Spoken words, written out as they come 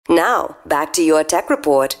Now, back to your Tech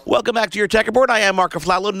Report. Welcome back to your Tech Report. I am Marco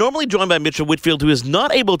Flatlow, normally joined by Mitchell Whitfield, who is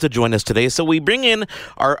not able to join us today. So we bring in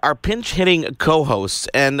our pinch-hitting co-hosts.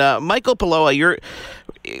 And Michael Paloa,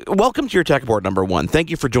 welcome to your Tech Report, number one.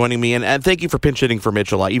 Thank you for joining me, and thank you for pinch-hitting for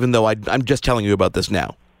Mitchell, even though I'm just telling you about this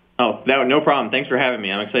now. Oh, no problem. Thanks for having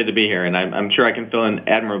me. I'm excited to be here, and I'm sure I can fill in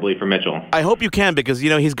admirably for Mitchell. I hope you can, because,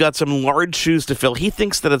 he's got some large shoes to fill. He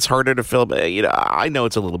thinks that it's harder to fill, but, I know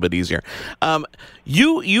it's a little bit easier.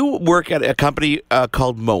 You work at a company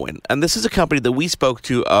called MOEN, and this is a company that we spoke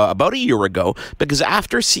to about a year ago, because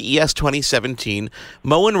after CES 2017,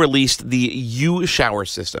 MOEN released the U shower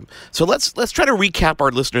system. So let's try to recap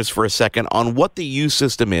our listeners for a second on what the U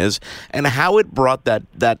system is and how it brought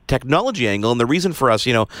that technology angle, and the reason for us,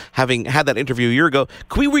 having had that interview a year ago.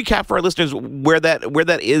 Can we recap for our listeners where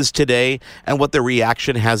that is today and what the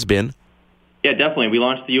reaction has been? Yeah, definitely. We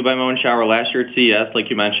launched the U by MOEN shower last year at CES, like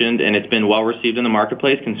you mentioned, and it's been well received in the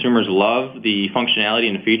marketplace. Consumers love the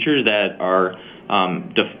functionality and features that are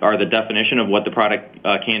the definition of what the product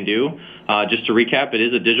can do. Just to recap, it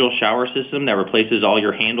is a digital shower system that replaces all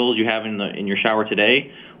your handles you have in your shower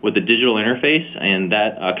today with a digital interface, and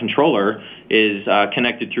that controller is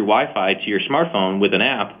connected through Wi-Fi to your smartphone with an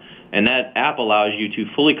app. And that app allows you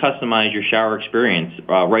to fully customize your shower experience,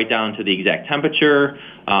 right down to the exact temperature,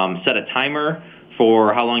 set a timer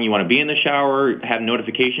for how long you want to be in the shower, have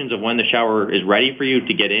notifications of when the shower is ready for you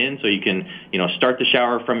to get in, so you can, start the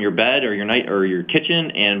shower from your bed or your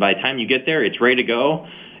kitchen, and by the time you get there, it's ready to go.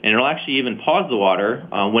 And it'll actually even pause the water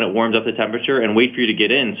when it warms up the temperature and wait for you to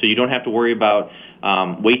get in, so you don't have to worry about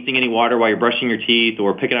wasting any water while you're brushing your teeth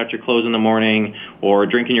or picking out your clothes in the morning or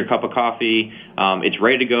drinking your cup of coffee. It's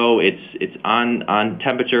ready to go. It's on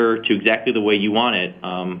temperature to exactly the way you want it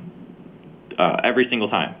every single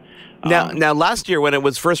time. Now, last year when it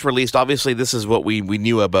was first released, obviously this is what we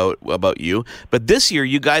knew about you. But this year,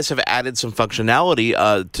 you guys have added some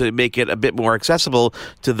functionality to make it a bit more accessible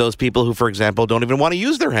to those people who, for example, don't even want to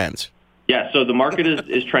use their hands. Yeah, so the market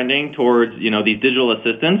is trending towards these digital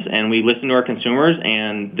assistants, and we listened to our consumers,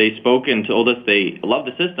 and they spoke and told us they love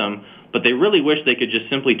the system, but they really wish they could just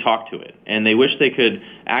simply talk to it, and they wish they could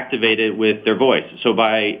activate it with their voice. So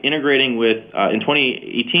by integrating with, in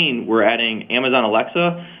 2018, we're adding Amazon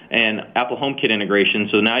Alexa and Apple HomeKit integration,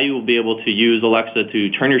 so now you will be able to use Alexa to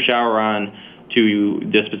turn your shower on to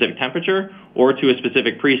the specific temperature or to a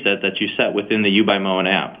specific preset that you set within the U by MOEN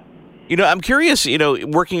app. I'm curious,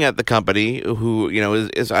 working at the company who,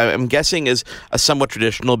 is I'm guessing is a somewhat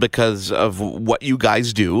traditional because of what you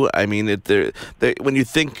guys do. I mean, when you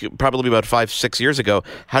think probably about 5-6 years ago,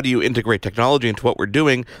 how do you integrate technology into what we're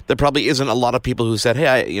doing? There probably isn't a lot of people who said,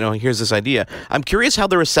 hey, here's this idea. I'm curious how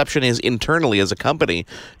the reception is internally as a company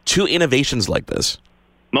to innovations like this.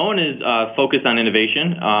 MOEN is focused on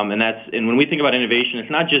innovation, and when we think about innovation, it's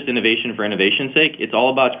not just innovation for innovation's sake. It's all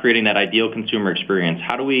about creating that ideal consumer experience.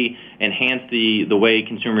 How do we enhance the way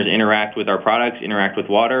consumers interact with our products, interact with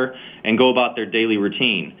water, and go about their daily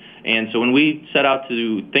routine? And so when we set out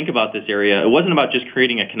to think about this area, it wasn't about just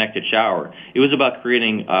creating a connected shower. It was about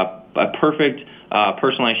creating a perfect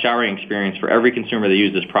personalized showering experience for every consumer that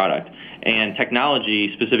uses this product. And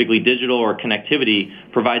technology, specifically digital or connectivity,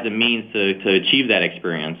 provides a means to achieve that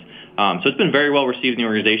experience. So it's been very well received in the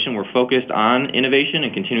organization. We're focused on innovation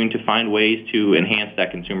and continuing to find ways to enhance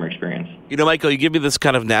that consumer experience. Michael, you give me this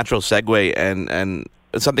kind of natural segue, and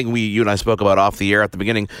it's something you and I spoke about off the air at the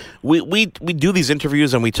beginning. We do these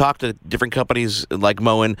interviews and we talk to different companies like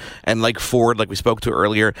MOEN and like Ford, like we spoke to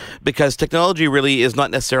earlier, because technology really is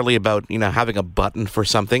not necessarily about having a button for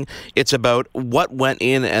something. It's about what went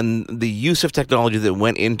in and the use of technology that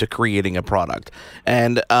went into creating a product.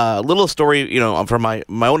 And a little story, from my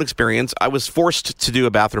own experience, I was forced to do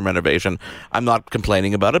a bathroom renovation. I'm not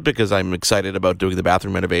complaining about it because I'm excited about doing the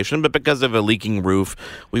bathroom renovation, but because of a leaking roof,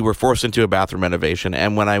 we were forced into a bathroom renovation.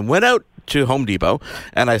 And when I went out to Home Depot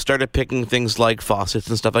and I started picking things like faucets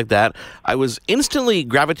and stuff like that, I was instantly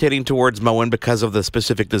gravitating towards MOEN because of the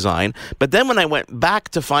specific design. But then when I went back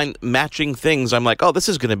to find matching things, I'm like, oh, this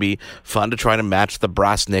is going to be fun to try to match the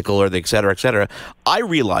brass nickel or the et cetera, et cetera. I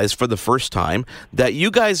realized for the first time that you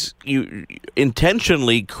guys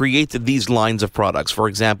intentionally created these lines of products. For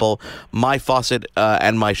example, my faucet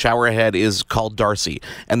and my shower head is called Darcy.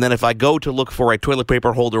 And then if I go to look for a toilet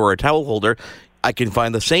paper holder or a towel holder, I can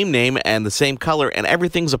find the same name and the same color, and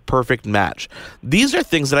everything's a perfect match. These are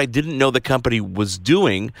things that I didn't know the company was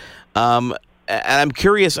doing, and I'm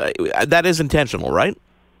curious, that is intentional, right?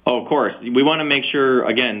 Oh, course. We want to make sure,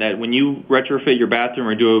 again, that when you retrofit your bathroom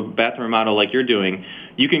or do a bathroom remodel like you're doing,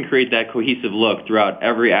 you can create that cohesive look throughout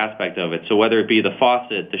every aspect of it. So whether it be the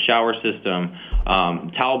faucet, the shower system,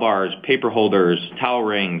 towel bars, paper holders, towel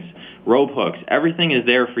rings, rope hooks, everything is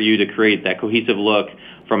there for you to create that cohesive look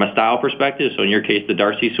from a style perspective, so in your case, the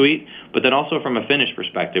Darcy Suite, but then also from a finish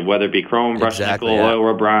perspective, whether it be chrome, brushed nickel, oil,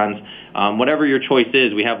 or bronze, whatever your choice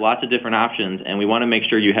is, we have lots of different options, and we want to make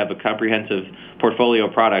sure you have a comprehensive portfolio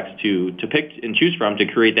of products to pick and choose from to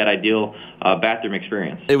create that ideal bathroom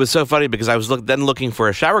experience. It was so funny because I was looking for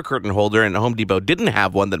a shower curtain holder, and Home Depot didn't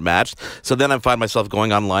have one that matched, so then I find myself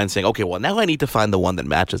going online saying, okay, well, now I need to find the one that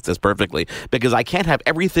matches this perfectly, because I can't have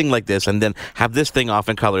everything like this and then have this thing off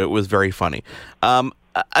in color. It was very funny.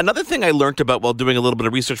 Another thing I learned about while doing a little bit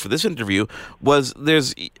of research for this interview was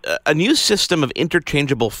there's a new system of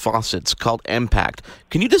interchangeable faucets called MPact.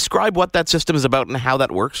 Can you describe what that system is about and how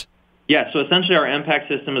that works? Yeah, so essentially our MPact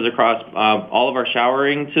system is across all of our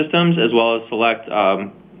showering systems as well as select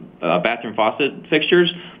bathroom faucet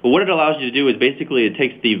fixtures. But what it allows you to do is basically it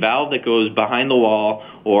takes the valve that goes behind the wall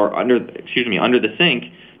or under the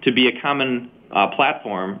sink to be a common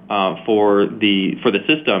platform for the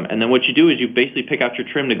system, and then what you do is you basically pick out your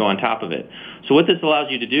trim to go on top of it. So what this allows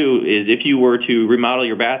you to do is if you were to remodel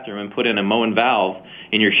your bathroom and put in a MOEN valve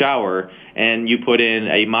in your shower, and you put in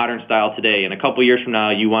a modern style today, and a couple years from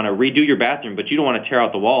now you want to redo your bathroom, but you don't want to tear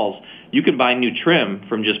out the walls, you can buy new trim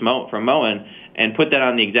from MOEN and put that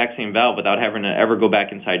on the exact same valve without having to ever go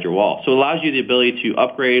back inside your wall. So it allows you the ability to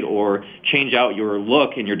upgrade or change out your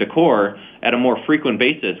look and your decor at a more frequent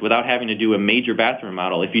basis without having to do a major bathroom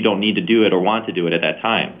model if you don't need to do it or want to do it at that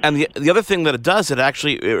time. And the other thing that it does, it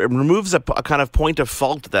removes a kind of point of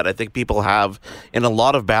fault that I think people have in a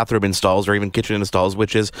lot of bathroom installs or even kitchen installs,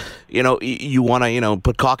 which is, you want to,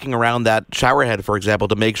 put caulking around that shower head, for example,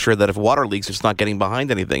 to make sure that if water leaks, it's not getting behind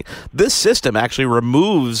anything. This system actually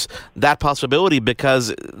removes that possibility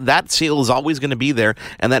because that seal is always going to be there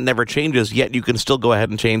and that never changes, yet you can still go ahead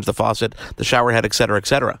and change the faucet, the shower head, et cetera, et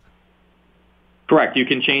cetera. Correct. You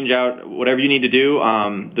can change out whatever you need to do.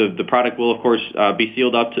 The product will, of course, be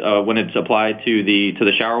sealed up when it's applied to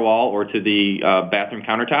the shower wall or to the bathroom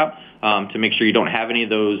countertop to make sure you don't have any of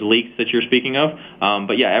those leaks that you're speaking of.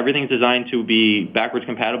 But yeah, everything's designed to be backwards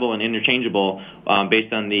compatible and interchangeable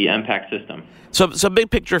based on the MPact system. So big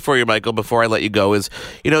picture for you, Michael, before I let you go is,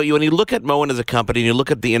 when you look at MOEN as a company and you look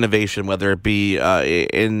at the innovation, whether it be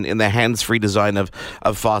in the hands-free design of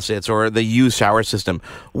faucets or the U shower system,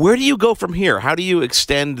 where do you go from here? How do you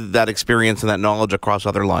extend that experience and that knowledge across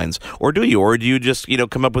other lines? Or do you just,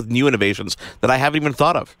 come up with new innovations that I haven't even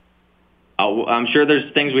thought of? I'm sure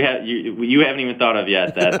there's things you haven't even thought of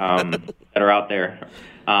yet that that are out there.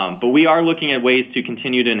 But we are looking at ways to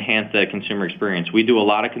continue to enhance that consumer experience. We do a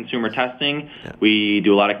lot of consumer testing. Yeah. We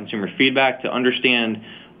do a lot of consumer feedback to understand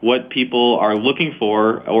what people are looking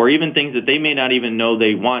for, or even things that they may not even know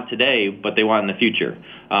they want today, but they want in the future,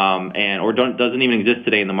 doesn't even exist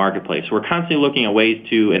today in the marketplace. We're constantly looking at ways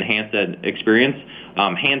to enhance that experience,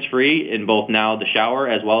 hands-free in both now the shower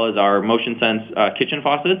as well as our motion sense kitchen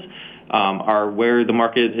faucets are where the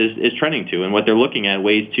market is trending to, and what they're looking at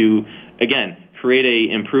ways to, again, create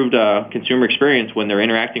a improved consumer experience when they're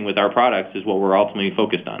interacting with our products is what we're ultimately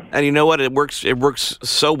focused on. And you know what? It works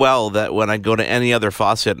so well that when I go to any other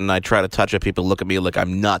faucet and I try to touch it, people look at me like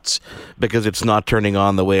I'm nuts because it's not turning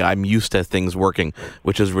on the way I'm used to things working,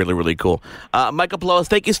 which is really, really cool. Michael Pelolis,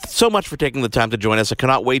 thank you so much for taking the time to join us. I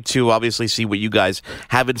cannot wait to obviously see what you guys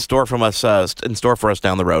have in store for us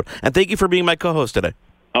down the road. And thank you for being my co-host today.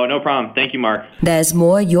 Oh, no problem. Thank you, Mark. There's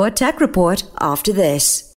more Your Tech Report after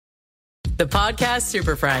this. The Podcast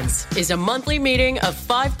Super Friends is a monthly meeting of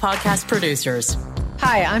 5 podcast producers.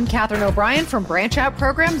 Hi, I'm Katherine O'Brien from Branch Out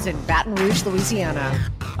Programs in Baton Rouge, Louisiana.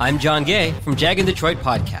 I'm John Gay from Jag and Detroit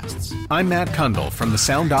Podcasts. I'm Matt Kundle from the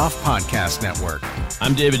Sound Off Podcast Network.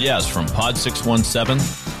 I'm David Yaz from Pod 617,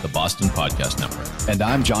 the Boston Podcast Network. And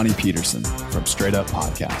I'm Johnny Peterson from Straight Up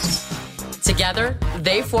Podcasts. Together,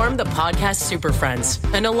 they form the Podcast Super Friends,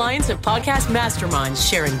 an alliance of podcast masterminds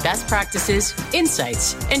sharing best practices,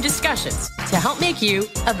 insights, and discussions to help make you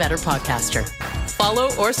a better podcaster. Follow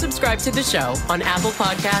or subscribe to the show on Apple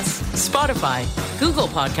Podcasts, Spotify, Google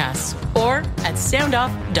Podcasts, or at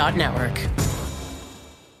soundoff.network.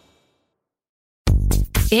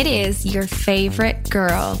 It is your favorite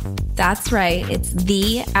girl. That's right, it's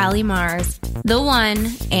the Allie Mars, the one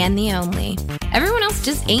and the only. Everyone else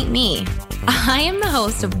just ain't me. I am the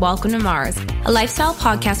host of Welcome to Mars, a lifestyle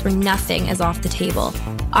podcast where nothing is off the table.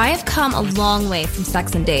 I have come a long way from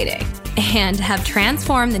sex and dating and have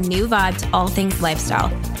transformed the new vibe to all things lifestyle.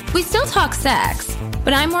 We still talk sex,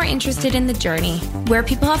 but I'm more interested in the journey, where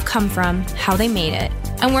people have come from, how they made it,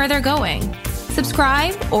 and where they're going.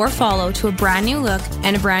 Subscribe or follow to a brand new look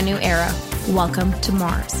and a brand new era. Welcome to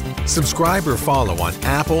Mars. Subscribe or follow on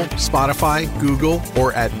Apple, Spotify, Google,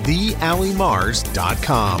 or at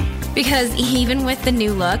theallymars.com. Because even with the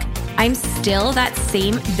new look, I'm still that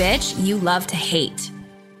same bitch you love to hate.